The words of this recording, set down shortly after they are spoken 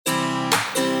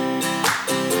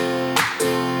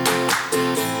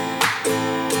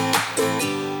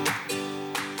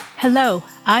Hello,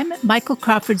 I'm Michael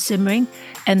Crawford Simmering,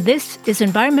 and this is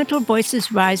Environmental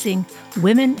Voices Rising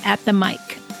Women at the Mic.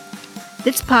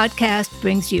 This podcast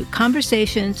brings you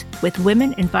conversations with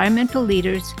women environmental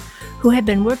leaders who have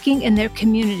been working in their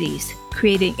communities,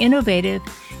 creating innovative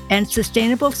and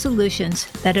sustainable solutions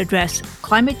that address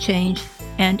climate change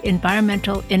and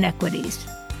environmental inequities.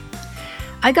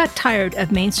 I got tired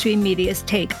of mainstream media's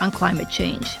take on climate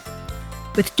change,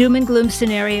 with doom and gloom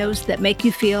scenarios that make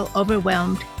you feel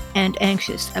overwhelmed and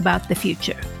anxious about the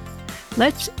future.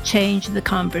 Let's change the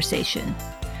conversation.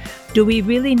 Do we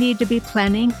really need to be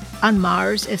planning on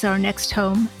Mars as our next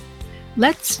home?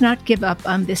 Let's not give up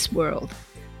on this world.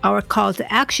 Our call to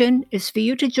action is for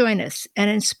you to join us and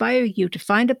inspire you to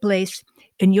find a place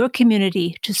in your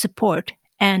community to support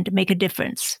and make a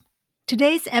difference.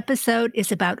 Today's episode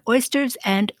is about oysters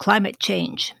and climate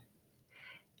change.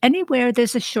 Anywhere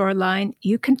there's a shoreline,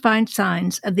 you can find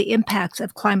signs of the impacts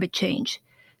of climate change: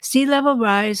 sea level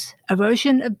rise,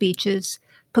 erosion of beaches,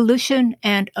 pollution,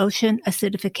 and ocean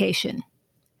acidification.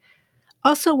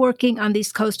 Also working on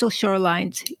these coastal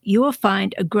shorelines, you will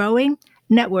find a growing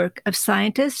network of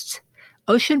scientists,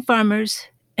 ocean farmers,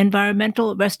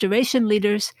 environmental restoration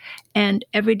leaders, and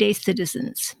everyday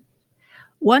citizens.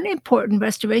 One important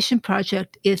restoration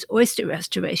project is oyster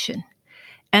restoration,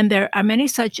 and there are many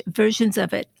such versions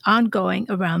of it ongoing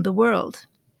around the world.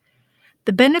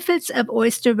 The benefits of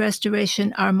oyster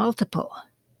restoration are multiple.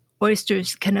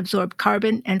 Oysters can absorb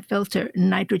carbon and filter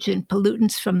nitrogen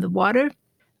pollutants from the water.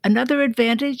 Another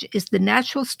advantage is the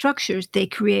natural structures they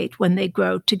create when they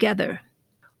grow together.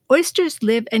 Oysters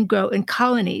live and grow in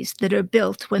colonies that are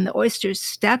built when the oysters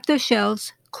stack their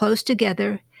shells close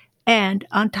together and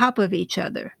on top of each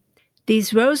other.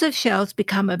 These rows of shells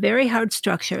become a very hard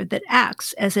structure that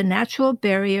acts as a natural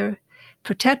barrier,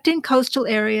 protecting coastal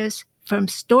areas from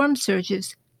storm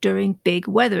surges during big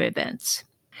weather events,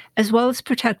 as well as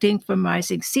protecting from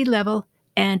rising sea level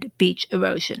and beach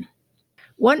erosion.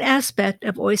 One aspect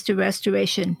of oyster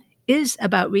restoration is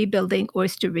about rebuilding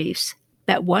oyster reefs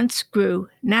that once grew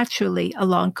naturally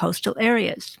along coastal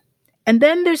areas. And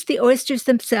then there's the oysters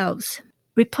themselves.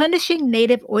 Replenishing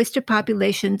native oyster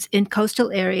populations in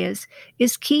coastal areas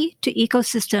is key to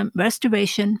ecosystem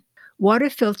restoration, water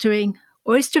filtering,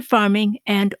 oyster farming,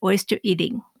 and oyster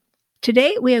eating.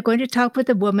 Today, we are going to talk with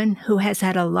a woman who has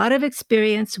had a lot of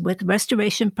experience with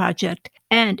Restoration Project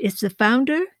and is the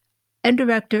founder and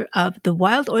director of the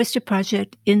Wild Oyster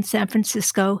Project in San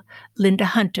Francisco, Linda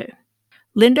Hunter.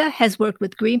 Linda has worked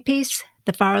with Greenpeace,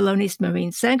 the Farallones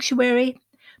Marine Sanctuary,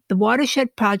 the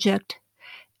Watershed Project,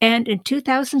 and in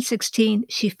 2016,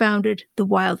 she founded the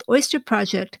Wild Oyster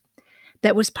Project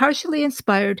that was partially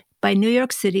inspired by New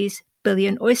York City's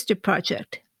Billion Oyster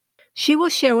Project. She will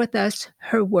share with us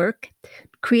her work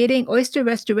creating oyster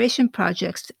restoration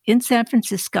projects in San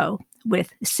Francisco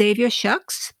with Save Your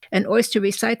Shucks, an oyster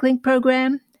recycling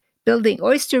program, building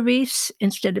oyster reefs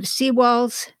instead of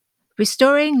seawalls,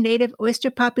 restoring native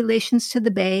oyster populations to the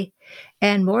bay,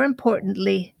 and more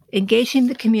importantly, engaging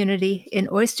the community in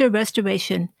oyster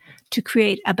restoration to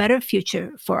create a better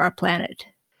future for our planet.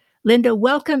 Linda,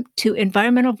 welcome to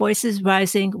Environmental Voices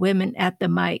Rising Women at the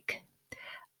Mic.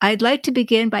 I'd like to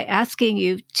begin by asking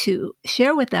you to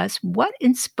share with us what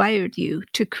inspired you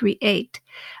to create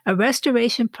a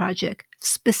restoration project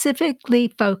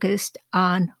specifically focused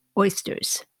on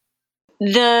oysters.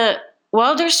 The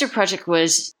Wild Oyster Project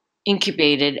was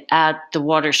incubated at the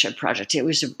Watershed Project. It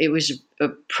was a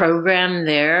program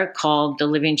there called The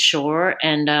Living Shore,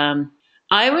 and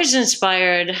I was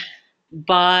inspired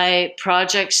by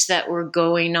projects that were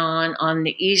going on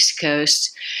the East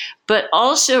Coast, but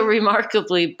also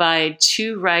remarkably by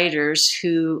two writers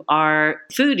who are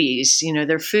foodies.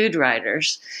 They're food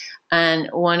writers. And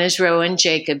one is Rowan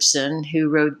Jacobson, who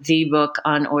wrote the book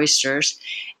on oysters.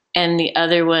 And the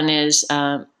other one is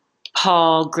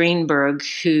Paul Greenberg,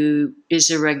 who is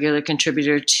a regular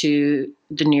contributor to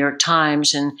the New York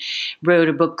Times and wrote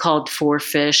a book called For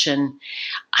Fish. And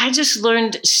I just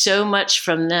learned so much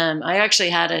from them. I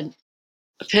actually had an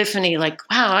epiphany like,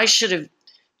 wow, I should have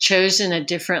chosen a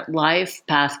different life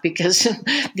path because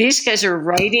these guys are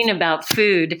writing about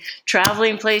food,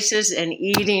 traveling places, and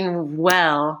eating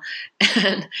well.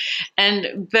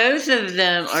 And both of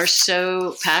them are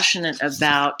so passionate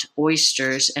about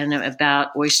oysters and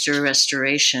about oyster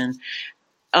restoration.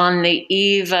 On the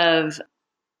eve of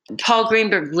Paul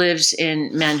Greenberg lives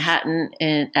in Manhattan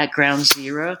at Ground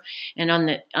Zero, and on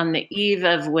the eve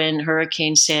of when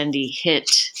Hurricane Sandy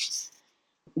hit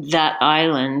that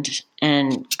island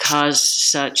and caused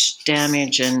such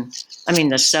damage. And I mean,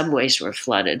 the subways were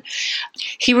flooded.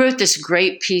 He wrote this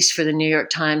great piece for the New York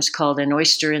Times called An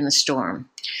Oyster in the Storm.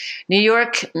 New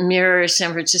York mirrors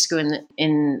San Francisco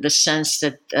in the sense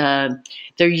that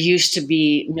there used to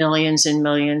be millions and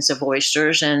millions of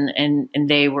oysters, and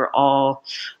they were all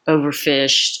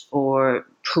overfished or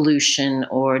pollution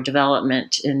or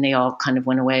development, and they all kind of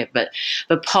went away. But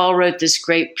Paul wrote this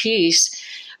great piece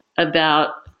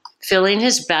about filling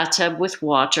his bathtub with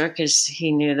water because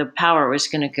he knew the power was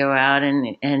going to go out,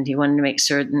 and he wanted to make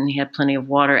certain he had plenty of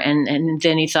water. And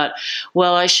then he thought,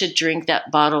 well, I should drink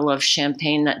that bottle of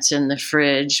champagne that's in the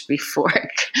fridge before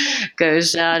it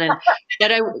goes out.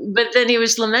 But then he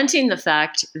was lamenting the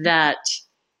fact that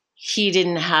he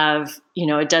didn't have,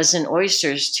 a dozen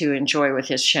oysters to enjoy with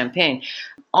his champagne.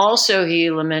 Also,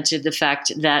 he lamented the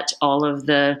fact that all of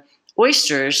the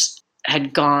oysters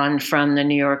had gone from the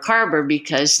New York harbor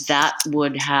because that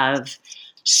would have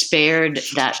spared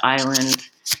that island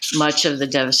much of the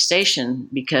devastation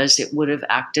because it would have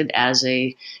acted as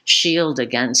a shield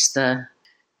against the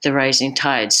rising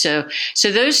tide. So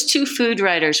those two food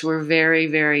writers were very,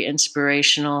 very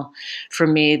inspirational for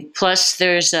me. Plus,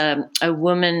 there's a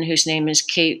woman whose name is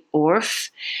Kate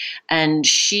Orff, and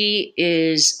she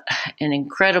is an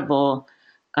incredible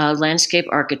landscape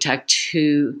architect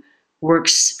who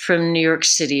works from New York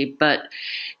City, but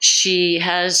she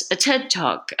has a TED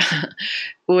Talk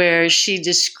where she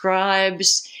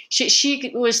describes,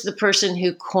 she was the person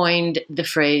who coined the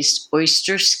phrase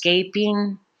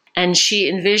oysterscaping, and she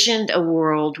envisioned a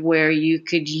world where you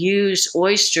could use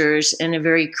oysters in a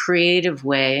very creative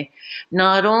way,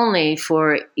 not only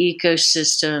for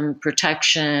ecosystem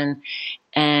protection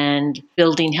and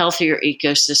building healthier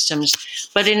ecosystems,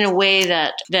 but in a way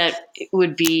that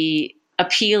would be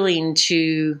appealing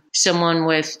to someone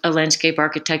with a landscape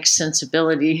architect's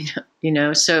sensibility,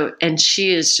 so, and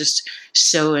she is just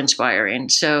so inspiring.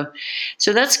 So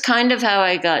that's kind of how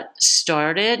I got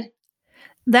started.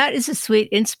 That is a sweet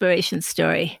inspiration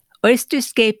story.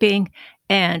 Oysterscaping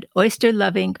and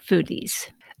oyster-loving foodies.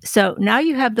 So now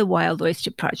you have the Wild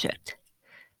Oyster Project.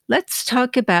 Let's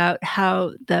talk about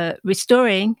how the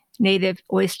restoring native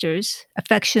oysters,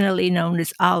 affectionately known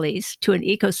as ollies, to an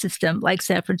ecosystem like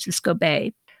San Francisco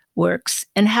Bay works,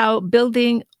 and how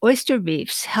building oyster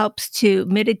reefs helps to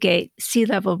mitigate sea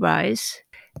level rise,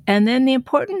 and then the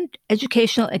important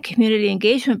educational and community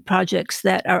engagement projects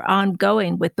that are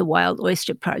ongoing with the Wild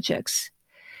Oyster Projects.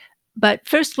 But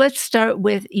first, let's start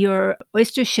with your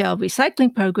oyster shell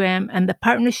recycling program and the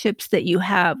partnerships that you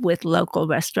have with local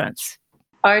restaurants.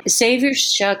 Our Save Your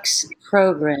Shucks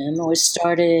program was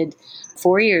started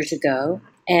 4 years ago.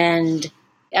 And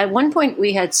at one point,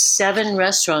 we had 7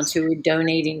 restaurants who were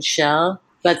donating shell.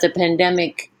 But the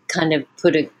pandemic kind of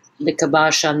put the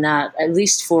kibosh on that, at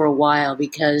least for a while,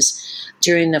 because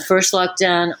during the first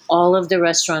lockdown, all of the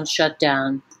restaurants shut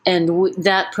down. And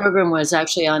that program was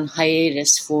actually on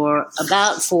hiatus for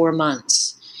about 4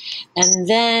 months. And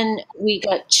then we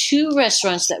got 2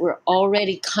 restaurants that were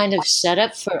already kind of set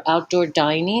up for outdoor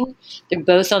dining. They're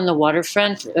both on the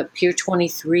waterfront, Pier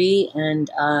 23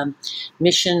 and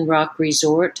Mission Rock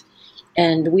Resort.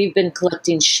 And we've been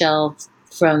collecting shell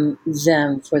from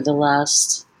them for the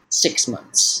last 6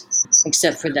 months,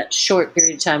 except for that short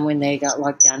period of time when they got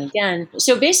locked down again.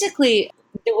 So basically,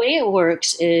 the way it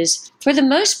works is, for the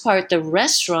most part, the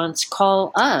restaurants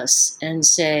call us and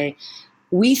say,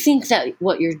 we think that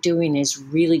what you're doing is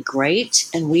really great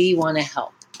and we want to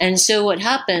help. And so what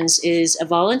happens is a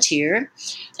volunteer,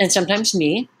 and sometimes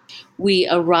me, we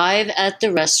arrive at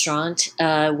the restaurant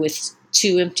with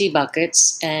 2 empty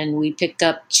buckets, and we pick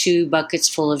up 2 buckets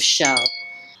full of shell.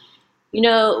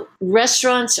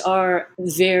 Restaurants are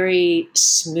very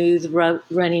smooth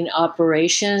running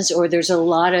operations, or there's a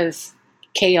lot of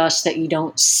chaos that you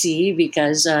don't see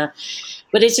because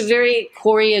but it's a very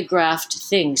choreographed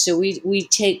thing. So we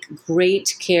take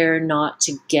great care not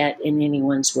to get in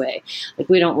anyone's way. Like,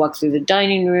 we don't walk through the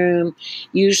dining room.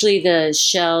 Usually the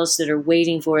shells that are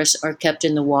waiting for us are kept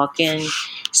in the walk-in.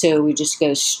 So we just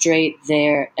go straight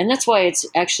there. And that's why it's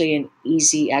actually an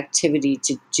easy activity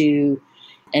to do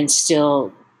and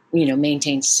still,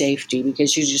 maintain safety,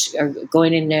 because you just are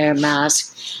going in there,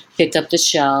 mask, pick up the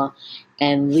shell,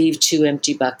 and leave 2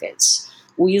 empty buckets.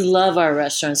 We love our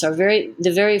restaurants.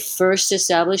 The very first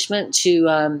establishment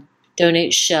to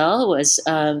donate shell was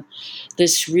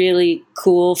this really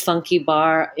cool, funky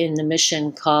bar in the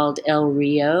Mission called El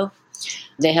Rio.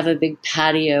 They have a big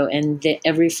patio, and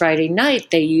every Friday night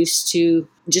they used to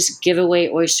just give away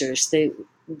oysters.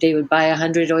 they would buy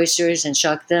 100 oysters and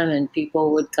shuck them, and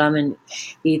people would come and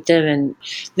eat them. And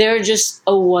they're just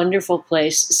a wonderful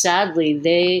place. Sadly,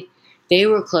 they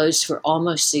were closed for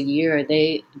almost a year.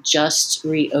 They just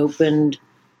reopened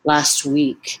last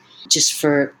week, just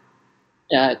for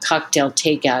cocktail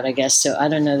takeout, I guess. So I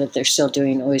don't know that they're still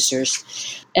doing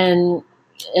oysters. And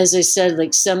as I said,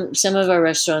 like some of our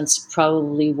restaurants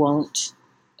probably won't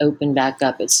open back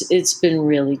up. It's been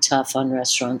really tough on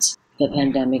restaurants. The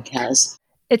pandemic has.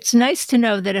 It's nice to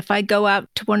know that if I go out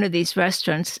to one of these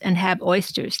restaurants and have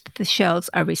oysters, the shells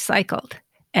are recycled,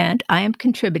 and I am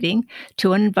contributing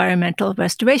to an environmental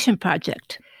restoration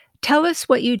project. Tell us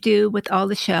what you do with all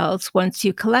the shells once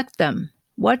you collect them.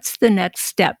 What's the next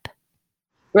step?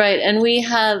 Right, and we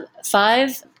have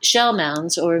 5 shell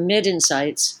mounds or midden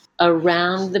sites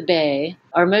around the bay.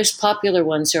 Our most popular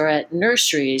ones are at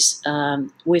nurseries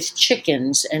with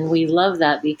chickens, and we love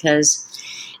that because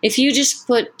if you just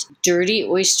put dirty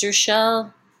oyster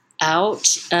shell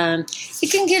out,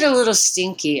 it can get a little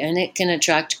stinky and it can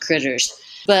attract critters.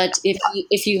 But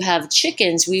if you have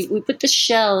chickens, we put the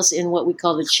shells in what we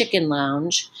call the chicken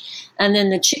lounge, and then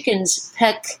the chickens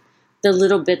peck the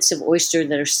little bits of oyster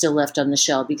that are still left on the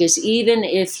shell. Because even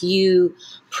if you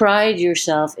pride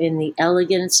yourself in the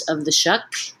elegance of the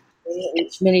shuck,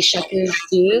 which many shuckers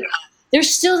do,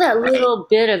 there's still that little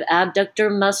bit of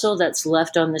abductor muscle that's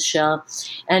left on the shell,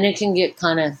 and it can get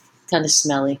kind of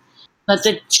smelly. But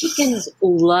the chickens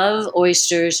love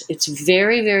oysters. It's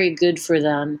very, very good for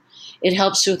them. It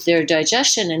helps with their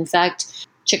digestion. In fact,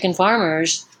 chicken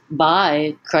farmers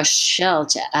buy crushed shell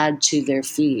to add to their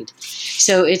feed.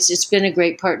 So it's been a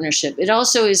great partnership. It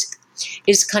also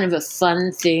is kind of a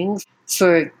fun thing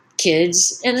for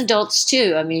kids and adults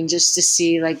too. I mean, just to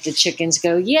see like the chickens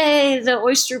go, yay, the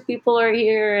oyster people are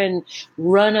here, and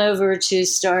run over to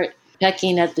start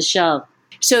pecking at the shell.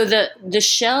 So the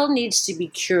shell needs to be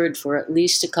cured for at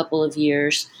least a couple of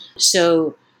years.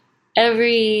 So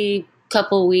every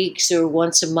couple weeks or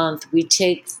once a month, we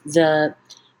take the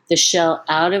shell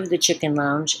out of the chicken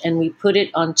lounge and we put it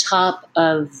on top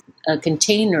of a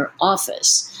container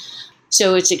office.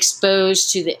 So it's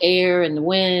exposed to the air and the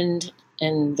wind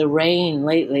and the rain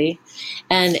lately.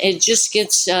 And it just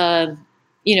gets,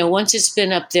 once it's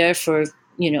been up there for,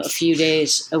 a few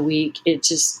days, a week, it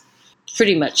just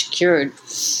pretty much cured.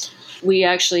 We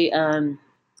actually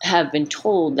have been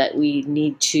told that we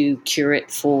need to cure it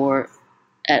for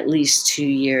at least 2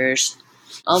 years.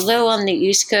 Although on the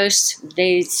East Coast,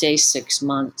 they say 6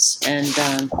 months. And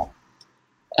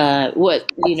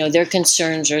their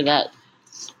concerns are that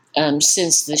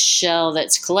since the shell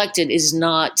that's collected is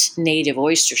not native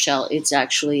oyster shell, it's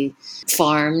actually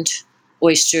farmed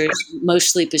oysters,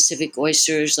 mostly Pacific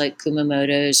oysters like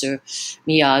Kumamoto's or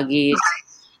Miyagi.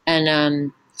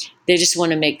 And they just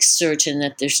want to make certain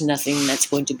that there's nothing that's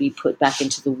going to be put back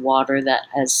into the water that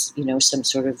has, some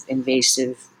sort of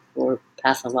invasive or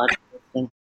pathological thing.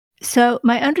 So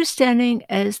my understanding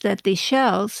is that the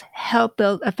shells help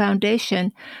build a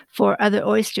foundation for other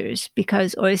oysters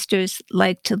because oysters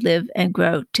like to live and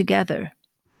grow together.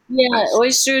 Yeah,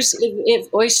 oysters.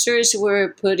 If oysters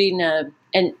were putting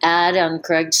an ad on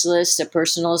Craigslist, a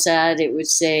personals ad, it would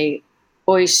say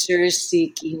oysters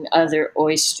seeking other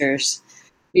oysters,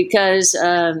 because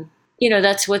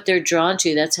that's what they're drawn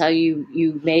to. That's how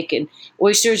you make it.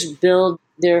 Oysters build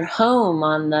their home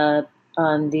on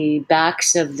the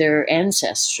backs of their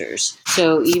ancestors.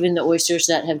 So even the oysters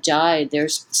that have died, they're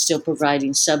still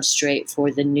providing substrate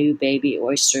for the new baby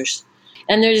oysters.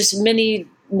 And there's many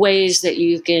ways that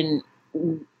you can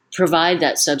provide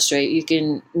that substrate. You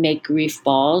can make reef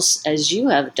balls, as you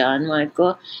have done,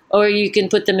 Michael, or you can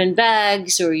put them in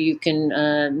bags, or you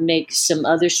can make some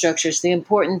other structures. The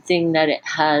important thing that it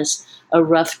has a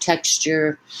rough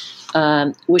texture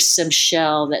with some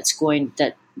shell that's going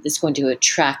to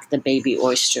attract the baby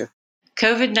oyster.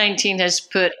 COVID-19 has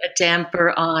put a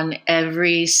damper on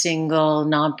every single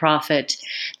nonprofit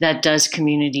that does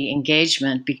community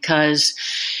engagement because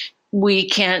we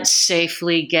can't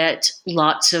safely get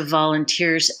lots of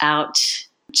volunteers out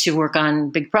to work on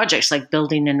big projects like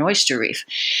building an oyster reef.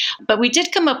 But we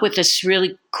did come up with this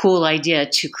really cool idea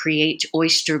to create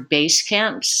oyster base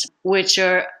camps, which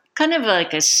are kind of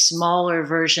like a smaller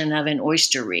version of an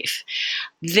oyster reef.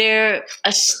 They're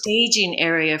a staging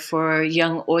area for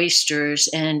young oysters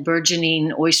and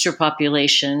burgeoning oyster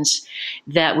populations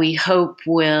that we hope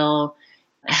will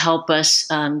help us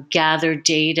gather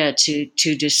data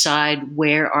to decide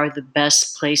where are the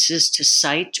best places to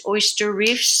site oyster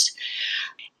reefs.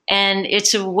 And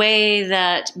it's a way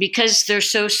that, because they're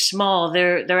so small,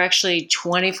 they're actually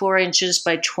 24 inches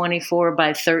by 24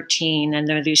 by 13, and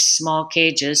they're these small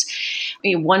cages.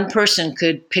 One person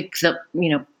could pick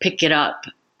it up,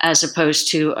 as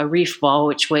opposed to a reef ball,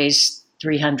 which weighs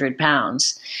 300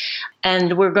 pounds.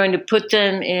 And we're going to put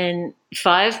them in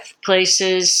 5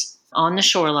 places on the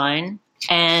shoreline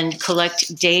and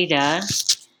collect data.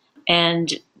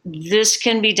 And this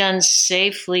can be done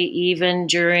safely even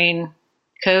during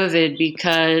COVID,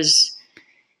 because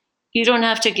you don't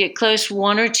have to get close.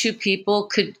 1 or 2 people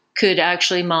could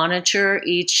actually monitor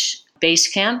each base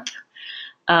camp,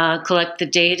 collect the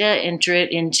data, enter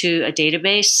it into a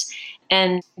database,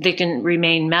 and they can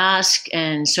remain masked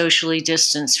and socially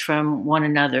distanced from one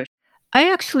another.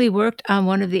 I actually worked on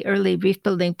one of the early reef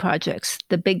building projects,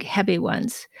 the big heavy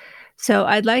ones. So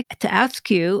I'd like to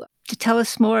ask you to tell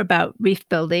us more about reef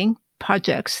building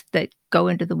projects that go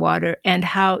into the water and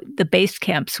how the base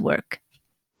camps work.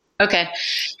 Okay.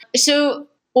 So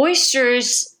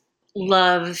oysters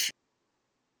love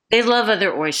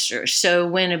other oysters. So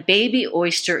when a baby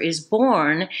oyster is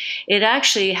born, it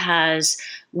actually has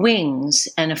wings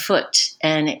and a foot,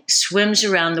 and it swims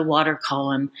around the water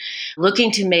column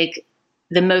looking to make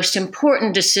the most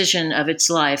important decision of its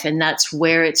life, and that's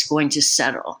where it's going to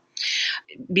settle.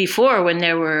 Before, when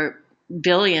there were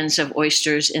billions of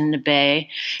oysters in the bay,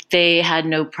 they had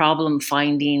no problem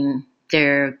finding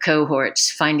their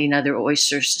cohorts, finding other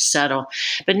oysters to settle.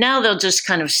 But now they'll just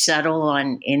kind of settle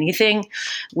on anything.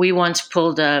 We once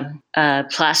pulled a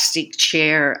plastic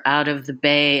chair out of the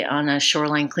bay on a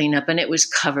shoreline cleanup, and it was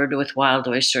covered with wild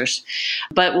oysters.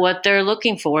 But what they're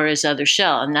looking for is other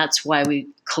shell, and that's why we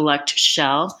collect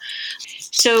shell.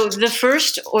 So the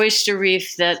first oyster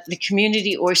reef, the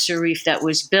community oyster reef that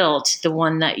was built, the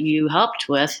one that you helped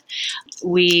with,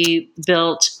 we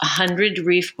built 100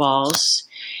 reef balls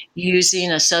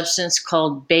using a substance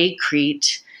called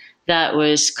baycrete that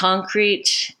was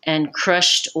concrete and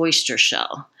crushed oyster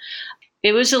shell.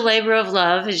 It was a labor of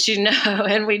love, as you know,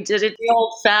 and we did it the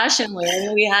old-fashioned way.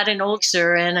 We had an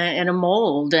oyster and a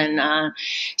mold, and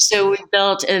so we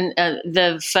built. And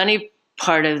the funny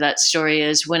part of that story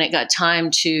is when it got time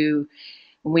to,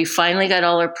 we finally got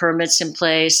all our permits in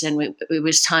place, and it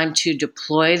was time to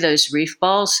deploy those reef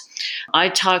balls. I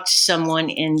talked someone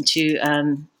into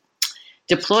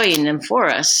deploying them for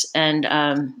us, and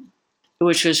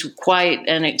which was quite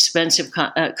an expensive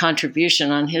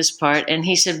contribution on his part. And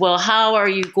he said, well, how are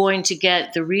you going to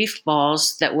get the reef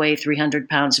balls that weigh 300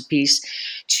 pounds apiece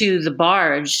to the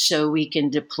barge so we can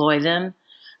deploy them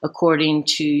according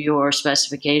to your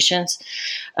specifications,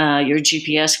 your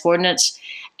GPS coordinates?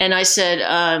 And I said,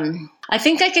 I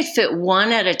think I could fit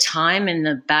one at a time in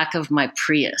the back of my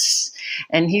Prius.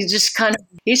 And he just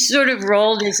he sort of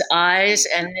rolled his eyes,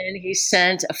 and then he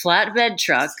sent a flatbed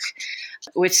truck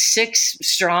with 6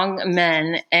 strong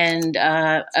men and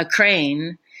a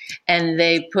crane, and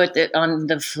they put it on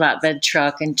the flatbed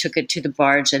truck and took it to the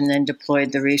barge and then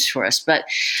deployed the reefs for us. But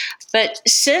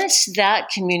since that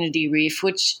community reef,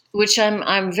 which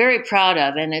I'm very proud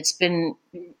of, and it's been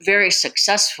very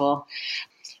successful,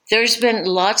 there's been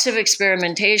lots of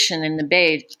experimentation in the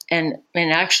Bay and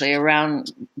actually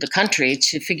around the country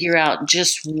to figure out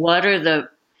just what are the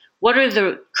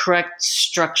correct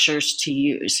structures to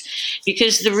use,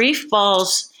 because the reef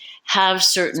balls have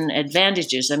certain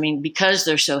advantages. I mean, because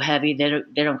they're so heavy, they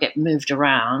don't get moved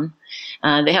around.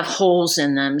 They have holes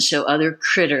in them so other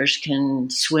critters can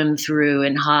swim through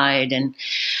and hide.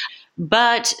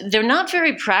 But they're not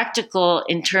very practical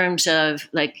in terms of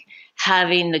like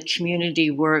having the community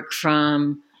work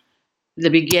from the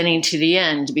beginning to the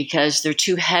end, because they're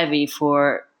too heavy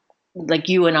for, like,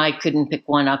 you and I couldn't pick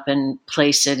one up and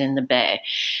place it in the bay.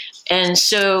 And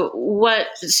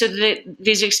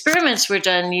these experiments were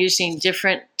done using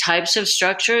different types of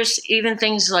structures, even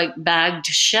things like bagged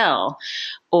shell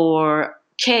or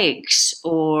cakes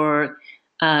or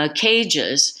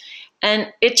cages.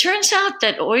 And it turns out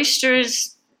that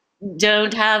oysters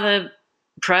don't have a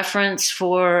preference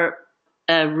for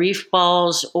reef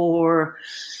balls or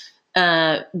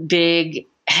big,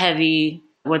 heavy,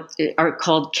 what are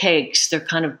called cakes. They're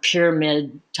kind of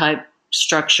pyramid type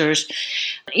structures.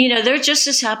 They're just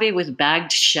as happy with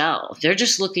bagged shell. They're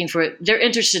just looking for it. They're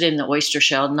interested in the oyster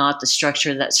shell, not the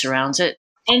structure that surrounds it.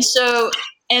 And so,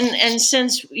 and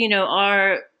since,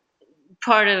 our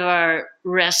part of our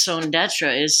raison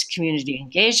d'etre is community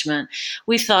engagement,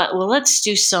 we thought, well, let's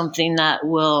do something that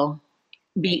will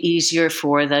be easier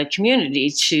for the community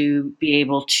to be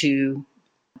able to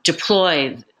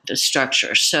deploy the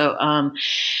structure. So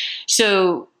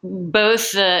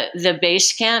both the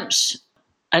base camps,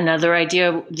 another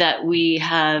idea that we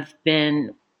have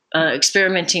been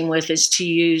experimenting with is to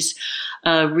use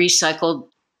recycled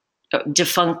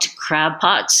defunct crab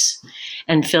pots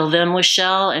and fill them with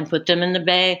shell and put them in the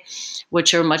bay,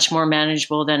 which are much more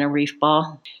manageable than a reef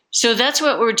ball. So that's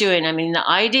what we're doing. I mean, the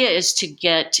idea is to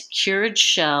get cured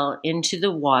shell into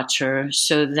the water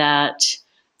so that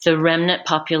the remnant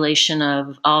population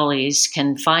of ollies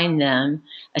can find them,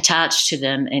 attach to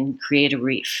them, and create a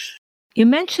reef. You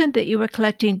mentioned that you were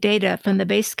collecting data from the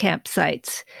base camp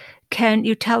sites. Can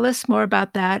you tell us more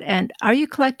about that? And are you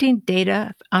collecting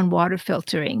data on water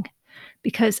filtering?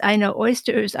 Because I know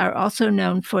oysters are also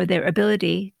known for their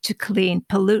ability to clean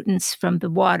pollutants from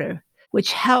the water,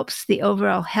 which helps the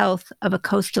overall health of a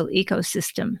coastal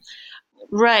ecosystem.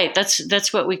 Right.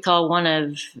 That's what we call one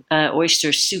of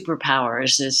oyster's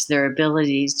superpowers is their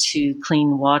ability to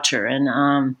clean water.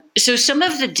 And so some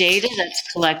of the data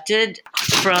that's collected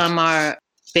from our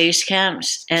base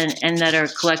camps and that are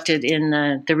collected in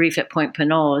the reef at Point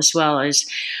Pinole, as well as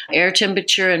air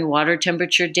temperature and water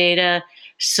temperature data,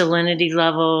 salinity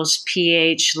levels,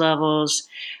 pH levels,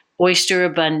 oyster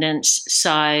abundance,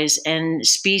 size, and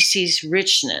species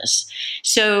richness.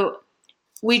 So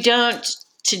we don't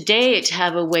to date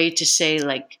have a way to say,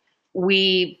 like,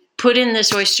 we put in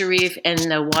this oyster reef and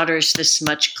the water's this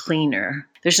much cleaner.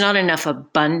 There's not enough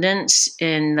abundance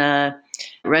in the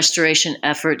restoration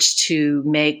efforts to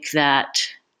make that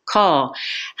call.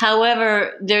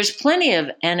 However, there's plenty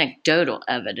of anecdotal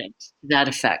evidence to that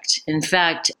effect. In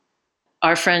fact,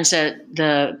 our friends at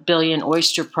the Billion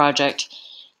Oyster Project,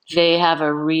 they have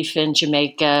a reef in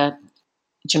Jamaica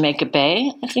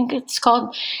Bay, I think it's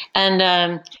called.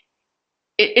 And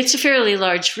it's a fairly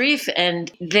large reef,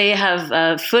 and they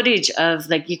have footage of,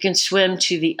 like, you can swim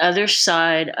to the other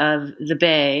side of the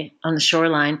bay on the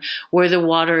shoreline where the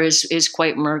water is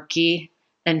quite murky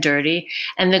and dirty.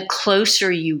 And the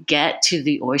closer you get to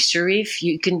the oyster reef,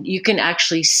 you can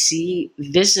actually see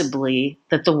visibly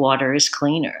that the water is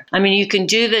cleaner. I mean, you can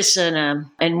do this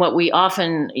and what we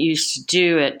often used to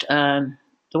do at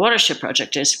the Watershed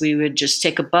Project is we would just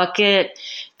take a bucket,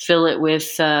 fill it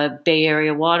with Bay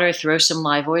Area water, throw some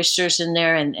live oysters in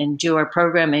there and do our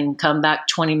program and come back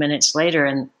 20 minutes later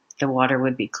and the water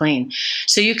would be clean.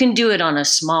 So you can do it on a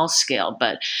small scale,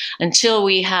 but until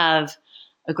we have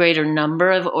a greater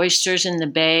number of oysters in the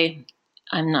bay,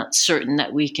 I'm not certain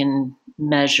that we can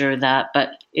measure that,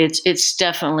 but it's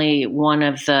definitely one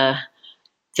of the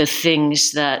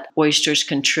things that oysters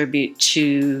contribute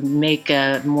to make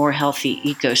a more healthy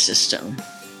ecosystem.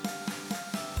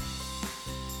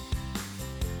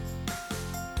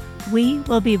 We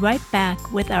will be right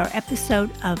back with our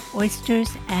episode of Oysters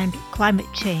and Climate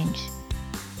Change.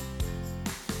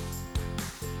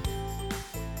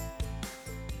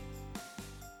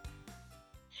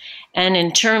 And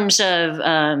in terms of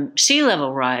sea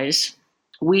level rise,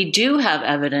 we do have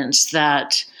evidence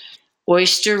that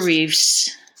oyster reefs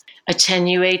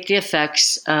attenuate the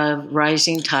effects of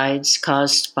rising tides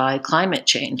caused by climate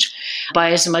change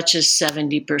by as much as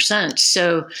 70%.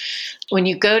 So when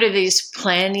you go to these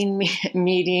planning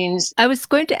meetings... I was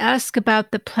going to ask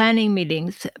about the planning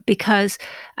meetings because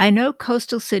I know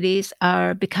coastal cities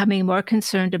are becoming more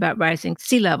concerned about rising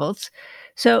sea levels.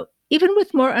 So even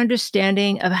with more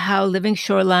understanding of how living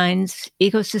shorelines,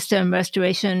 ecosystem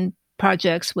restoration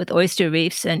projects with oyster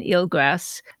reefs and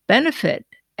eelgrass benefit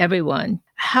everyone,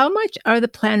 how much are the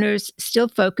planners still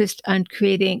focused on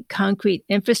creating concrete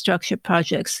infrastructure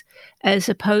projects as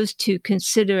opposed to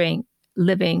considering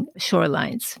living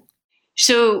shorelines?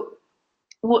 So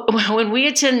when we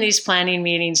attend these planning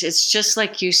meetings, it's just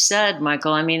like you said,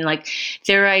 Michael. I mean, like,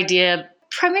 their idea,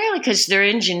 primarily because they're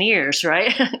engineers,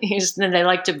 right? They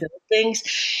like to build things.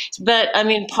 But I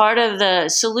mean, part of the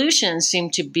solutions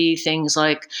seem to be things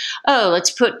like, oh,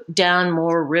 let's put down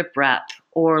more riprap,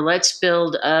 or let's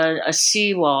build a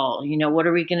seawall. You know, what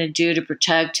are we going to do to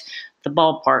protect the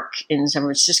ballpark in San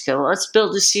Francisco? Let's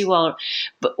build a seawall.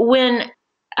 But when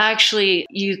actually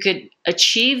you could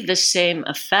achieve the same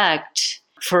effect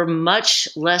for much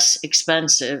less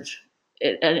expensive,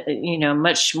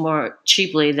 much more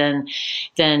cheaply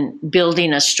than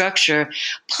building a structure.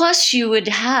 Plus, you would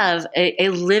have a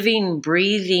living,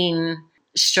 breathing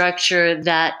structure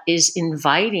that is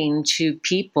inviting to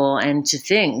people and to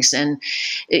things. And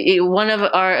one of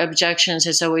our objections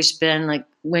has always been, like,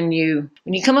 when you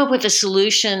come up with a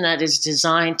solution that is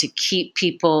designed to keep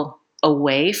people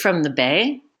away from the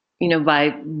bay, by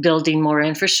building more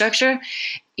infrastructure,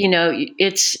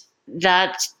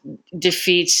 that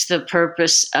defeats the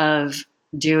purpose of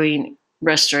doing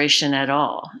restoration at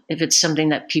all. If it's something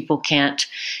that people can't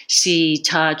see,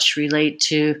 touch, relate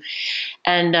to.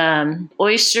 And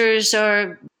oysters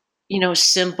are,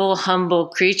 simple, humble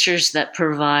creatures that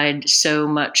provide so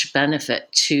much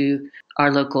benefit to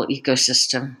our local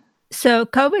ecosystem. So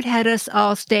COVID had us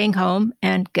all staying home,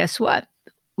 and guess what?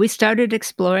 We started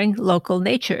exploring local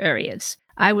nature areas.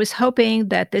 I was hoping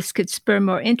that this could spur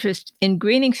more interest in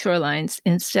greening shorelines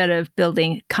instead of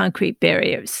building concrete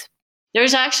barriers.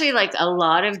 There's actually like a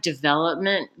lot of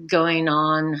development going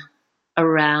on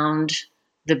around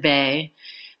the Bay,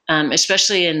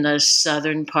 especially in the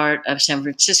southern part of San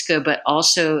Francisco, but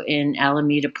also in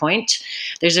Alameda Point.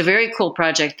 There's a very cool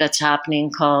project that's happening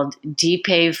called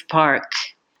Depave Park,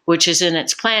 which is in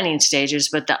its planning stages.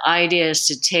 But the idea is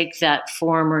to take that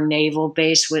former naval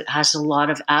base, which has a lot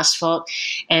of asphalt,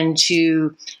 and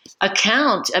to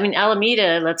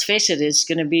Alameda, let's face it, is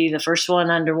going to be the first one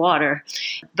underwater.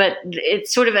 But it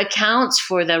sort of accounts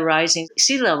for the rising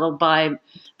sea level by,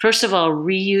 first of all,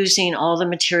 reusing all the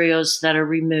materials that are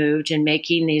removed and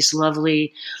making these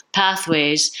lovely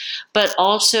pathways, but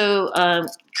also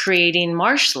creating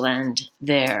marshland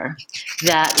there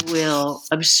that will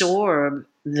absorb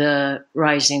the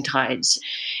rising tides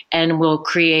and will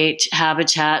create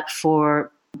habitat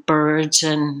for birds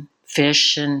and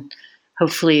fish, and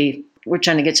hopefully we're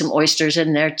trying to get some oysters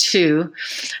in there too.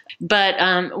 But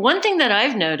one thing that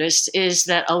I've noticed is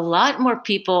that a lot more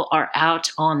people are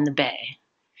out on the bay,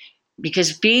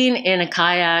 because being in a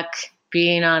kayak,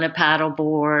 being on a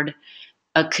paddleboard,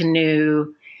 a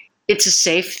canoe, it's a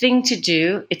safe thing to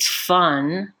do. It's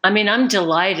fun. I mean, I'm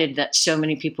delighted that so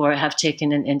many people have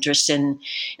taken an interest in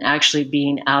actually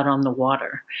being out on the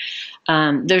water.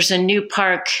 There's a new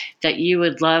park that you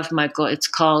would love, Michael. It's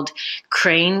called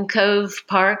Crane Cove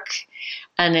Park,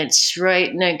 and it's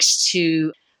right next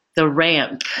to the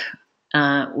Ramp,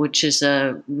 which is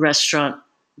a restaurant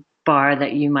bar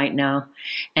that you might know,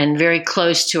 and very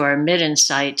close to our Midden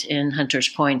site in Hunters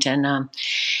Point. And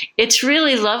it's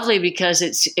really lovely because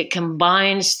it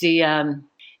combines the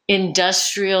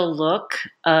industrial look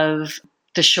of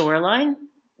the shoreline,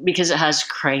 because it has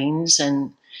cranes,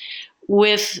 and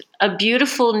with a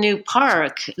beautiful new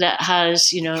park that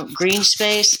has, green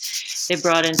space. They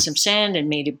brought in some sand and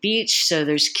made a beach. So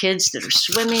there's kids that are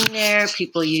swimming there.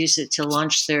 People use it to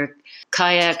launch their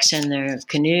kayaks and their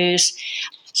canoes.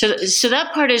 So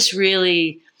that part is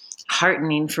really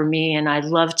heartening for me, and I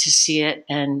love to see it.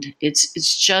 And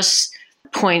it's just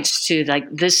points to, like,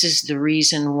 this is the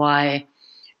reason why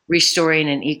restoring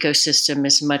an ecosystem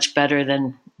is much better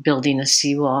than building a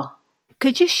seawall.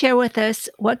 Could you share with us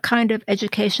what kind of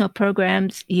educational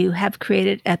programs you have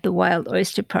created at the Wild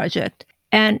Oyster Project,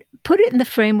 and put it in the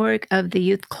framework of the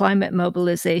youth climate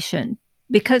mobilization?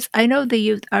 Because I know the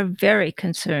youth are very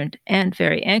concerned and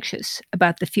very anxious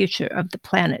about the future of the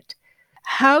planet.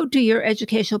 How do your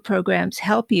educational programs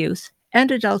help youth, and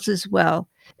adults as well,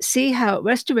 see how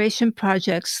restoration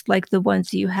projects like the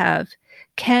ones you have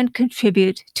can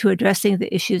contribute to addressing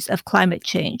the issues of climate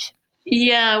change?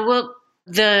 Yeah, well,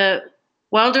 the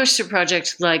Wild Oyster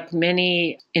Project, like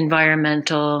many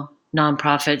environmental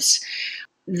nonprofits,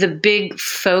 the big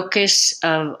focus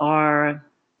of our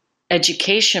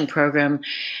education program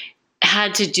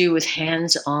had to do with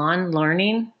hands-on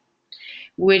learning,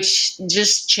 which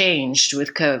just changed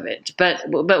with COVID. But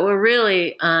we're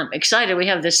really excited. We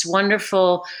have this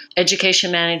wonderful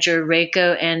education manager,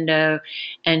 Reiko Endo,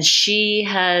 and she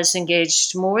has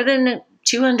engaged more than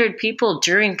 200 people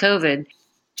during COVID,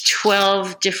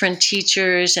 12 different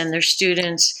teachers and their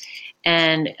students.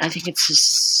 And I think it's a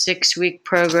 6-week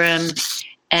program.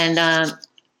 And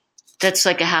that's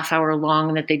like a half-hour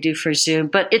long that they do for Zoom.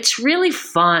 But it's really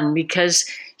fun because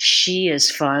she is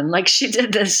fun. Like, she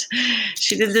did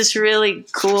this really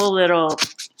cool little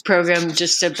program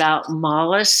just about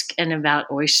mollusk and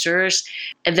about oysters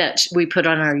that we put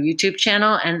on our YouTube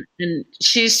channel. And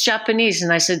she's Japanese.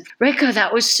 And I said, Reiko,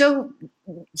 that was so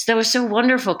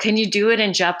wonderful. Can you do it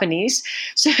in Japanese?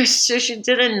 So she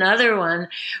did another one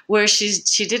where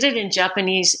she did it in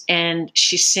Japanese, and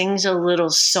she sings a little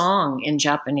song in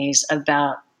Japanese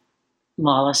about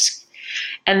mollusk.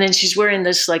 And then she's wearing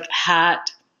this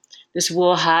hat, this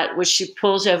wool hat, which she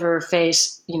pulls over her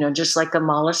face, just like a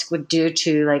mollusk would do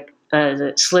to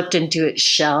slipped into its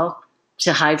shell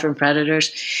to hide from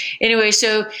predators. Anyway,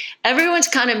 so everyone's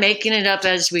kind of making it up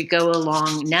as we go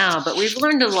along now, but we've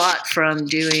learned a lot from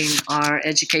doing our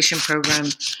education program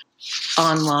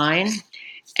online.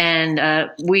 And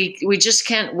we just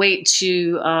can't wait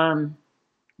to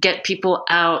get people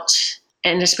out,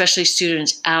 and especially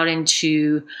students out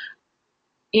into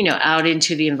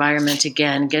the environment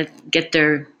again, get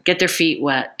their feet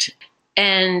wet.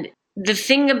 And the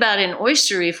thing about an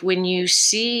oyster reef, when you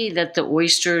see that the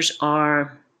oysters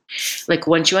are Like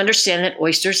once you understand that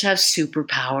oysters have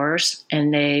superpowers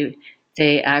and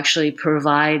they actually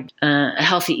provide a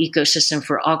healthy ecosystem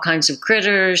for all kinds of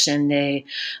critters, and they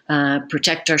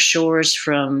protect our shores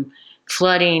from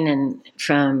flooding and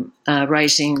from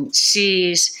rising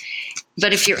seas.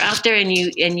 But if you're out there and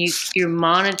you're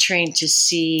monitoring to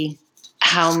see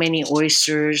how many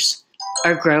oysters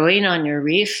are growing on your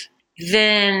reef,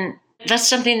 then that's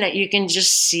something that you can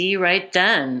just see right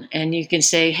then. And you can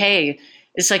say, hey,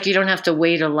 it's like you don't have to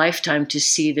wait a lifetime to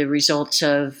see the results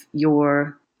of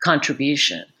your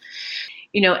contribution.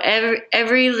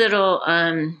 Every little,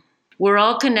 we're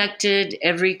all connected,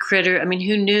 every critter. I mean,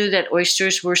 who knew that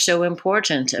oysters were so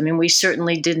important? I mean, we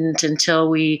certainly didn't until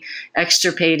we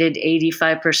extirpated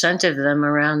 85% of them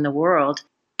around the world.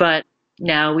 But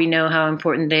now we know how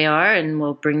important they are, and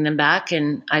we'll bring them back.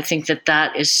 And I think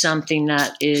that is something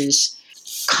that is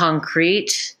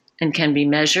concrete and can be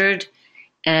measured,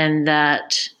 and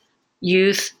that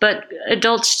youth, but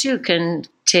adults too, can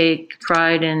take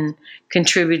pride in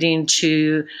contributing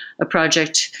to a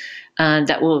project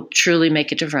that will truly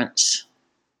make a difference.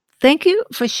 Thank you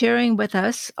for sharing with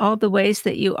us all the ways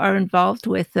that you are involved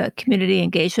with community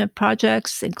engagement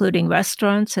projects, including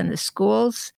restaurants and the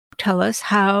schools. Tell us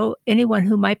how anyone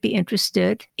who might be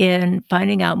interested in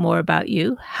finding out more about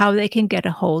you, how they can get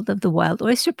a hold of the Wild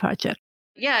Oyster Project.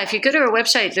 Yeah, if you go to our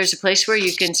website, there's a place where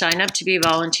you can sign up to be a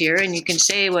volunteer, and you can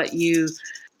say what you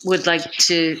would like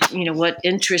to, what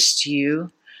interests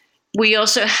you. We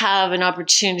also have an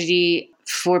opportunity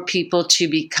for people to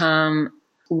become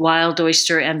Wild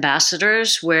Oyster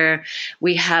ambassadors, where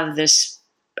we have this,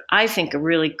 I think, a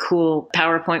really cool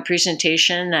PowerPoint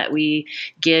presentation that we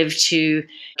give to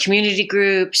community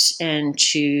groups and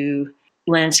to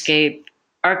landscape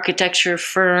architecture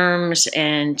firms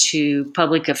and to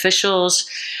public officials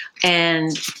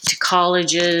and to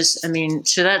colleges. I mean,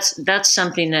 so that's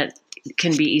something that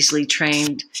can be easily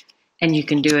trained, and you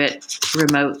can do it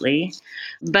remotely.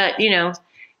 But,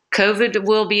 COVID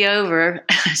will be over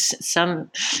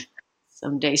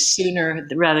someday sooner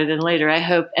rather than later, I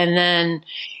hope. And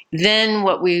then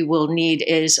what we will need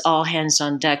is all hands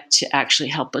on deck to actually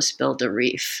help us build a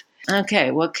reef.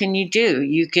 Okay, what can you do?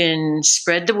 You can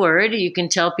spread the word. You can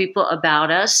tell people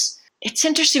about us. It's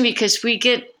interesting because we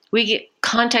get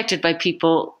contacted by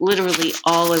people literally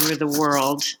all over the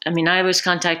world. I mean, I was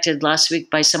contacted last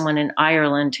week by someone in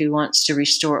Ireland who wants to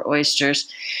restore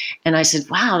oysters. And I said,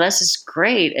 wow, this is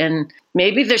great. And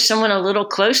maybe there's someone a little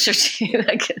closer to you.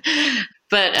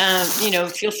 But,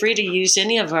 feel free to use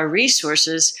any of our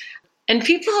resources. And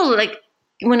people,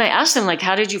 when I asked them,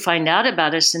 how did you find out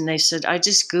about us? And they said, I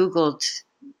just Googled,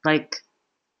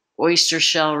 oyster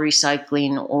shell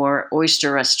recycling or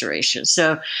oyster restoration.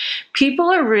 So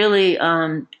people are really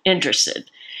interested.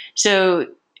 So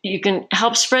you can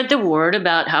help spread the word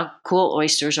about how cool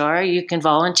oysters are. You can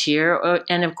volunteer,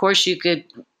 and of course you could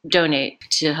donate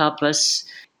to help us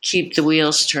keep the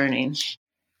wheels turning.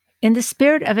 In the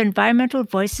spirit of Environmental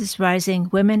Voices Rising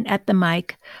Women at the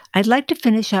Mic, I'd like to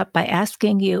finish up by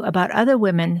asking you about other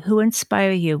women who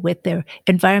inspire you with their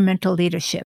environmental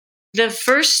leadership. The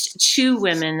first two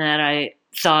women that I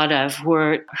thought of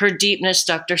were Her Deepness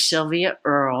Dr. Sylvia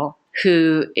Earle,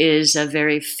 who is a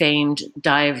very famed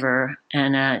diver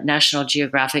and a National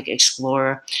Geographic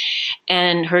explorer,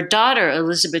 and her daughter,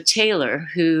 Elizabeth Taylor,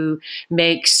 who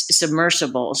makes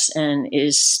submersibles and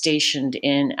is stationed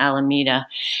in Alameda,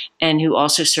 and who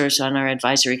also serves on our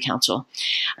advisory council.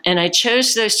 And I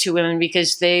chose those two women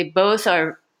because they both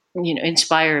are,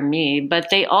 inspire me, but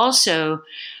they also,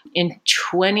 in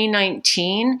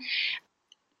 2019,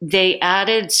 they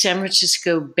added San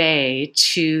Francisco Bay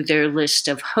to their list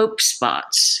of hope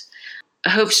spots. A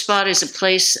hope spot is a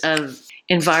place of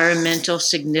environmental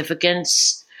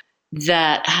significance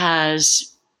that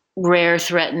has rare,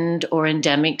 threatened, or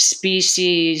endemic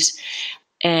species,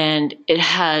 and it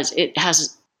has.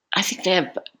 I think they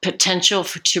have potential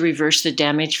to reverse the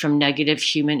damage from negative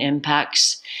human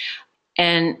impacts.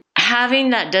 And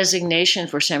having that designation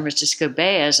for San Francisco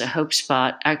Bay as a hope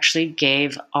spot actually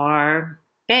gave our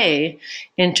bay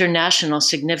international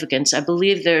significance. I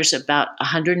believe there's about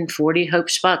 140 hope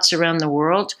spots around the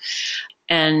world.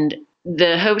 And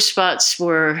the hope spots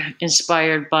were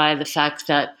inspired by the fact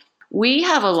that we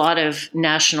have a lot of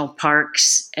national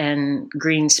parks and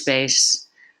green space.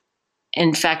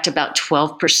 In fact, about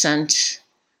 12%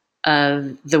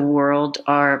 of the world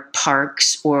are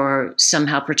parks or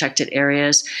somehow protected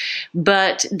areas.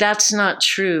 But that's not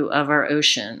true of our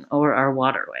ocean or our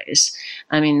waterways.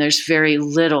 I mean, there's very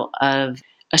little of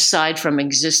aside from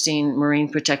existing marine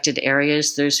protected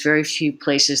areas, there's very few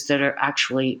places that are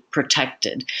actually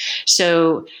protected.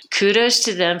 So kudos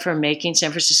to them for making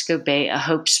San Francisco Bay a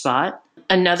hope spot.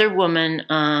 Another woman,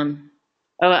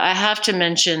 I have to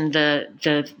mention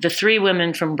the three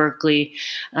women from Berkeley,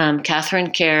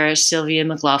 Catherine Kara, Sylvia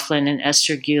McLaughlin, and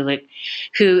Esther Gulick,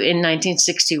 who in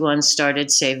 1961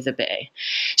 started Save the Bay.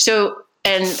 So,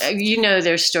 and you know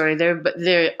their story.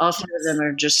 They're all three of them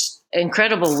are just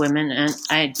incredible women, and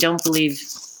I don't believe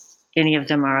any of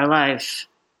them are alive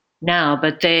now,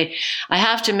 but I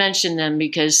have to mention them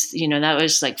because, that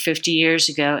was like 50 years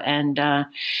ago. And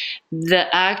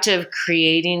the act of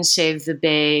creating Save the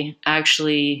Bay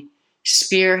actually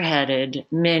spearheaded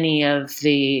many of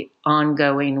the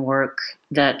ongoing work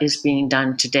that is being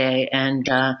done today. And,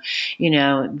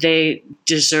 they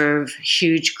deserve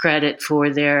huge credit for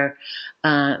their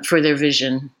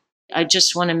vision. I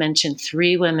just want to mention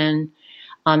three women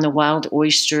on the Wild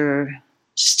Oyster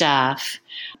staff,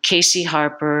 Casey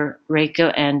Harper,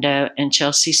 Reiko Ando, and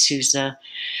Chelsea Souza,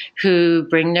 who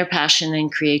bring their passion and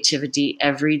creativity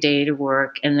every day to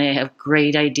work, and they have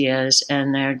great ideas,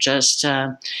 and they're just,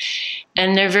 and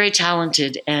they're very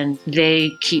talented, and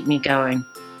they keep me going.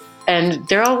 And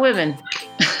they're all women.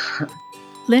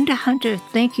 Linda Hunter,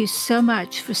 thank you so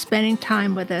much for spending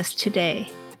time with us today.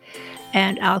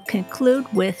 And I'll conclude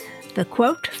with the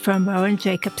quote from Rowan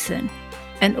Jacobson.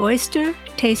 An oyster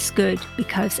tastes good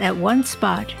because at one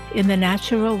spot in the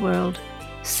natural world,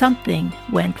 something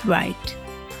went right.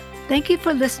 Thank you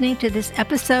for listening to this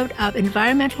episode of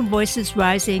Environmental Voices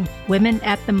Rising, Women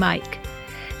at the Mic.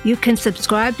 You can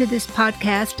subscribe to this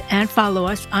podcast and follow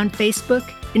us on Facebook,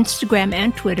 Instagram,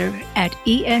 and Twitter at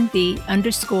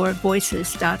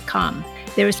env_voices.com.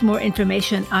 There is more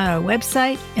information on our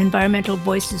website,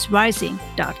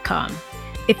 environmentalvoicesrising.com.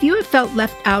 If you have felt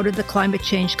left out of the climate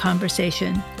change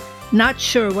conversation, not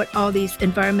sure what all these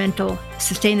environmental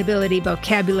sustainability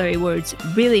vocabulary words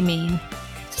really mean,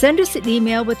 send us an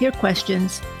email with your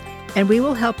questions, and we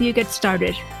will help you get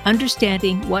started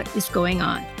understanding what is going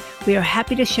on. We are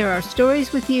happy to share our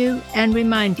stories with you and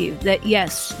remind you that,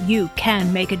 yes, you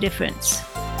can make a difference.